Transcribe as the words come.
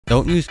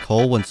Don't use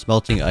coal when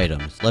smelting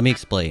items. Let me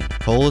explain.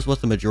 Coal is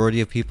what the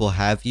majority of people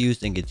have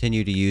used and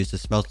continue to use to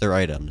smelt their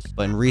items,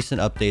 but in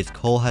recent updates,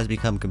 coal has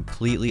become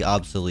completely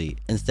obsolete.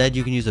 Instead,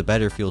 you can use a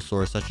better fuel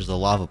source such as a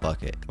lava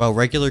bucket. While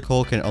regular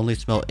coal can only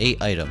smelt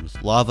 8 items,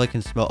 lava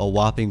can smelt a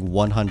whopping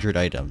 100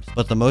 items.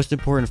 But the most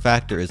important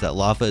factor is that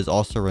lava is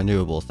also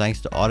renewable thanks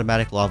to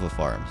automatic lava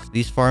farms.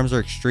 These farms are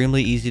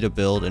extremely easy to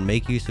build and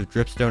make use of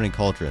dripstone and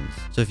cauldrons.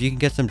 So if you can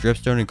get some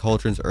dripstone and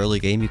cauldrons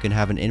early game, you can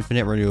have an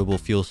infinite renewable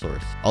fuel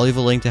source. I'll leave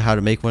a link to how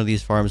to make one of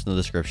these farms in the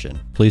description.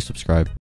 Please subscribe.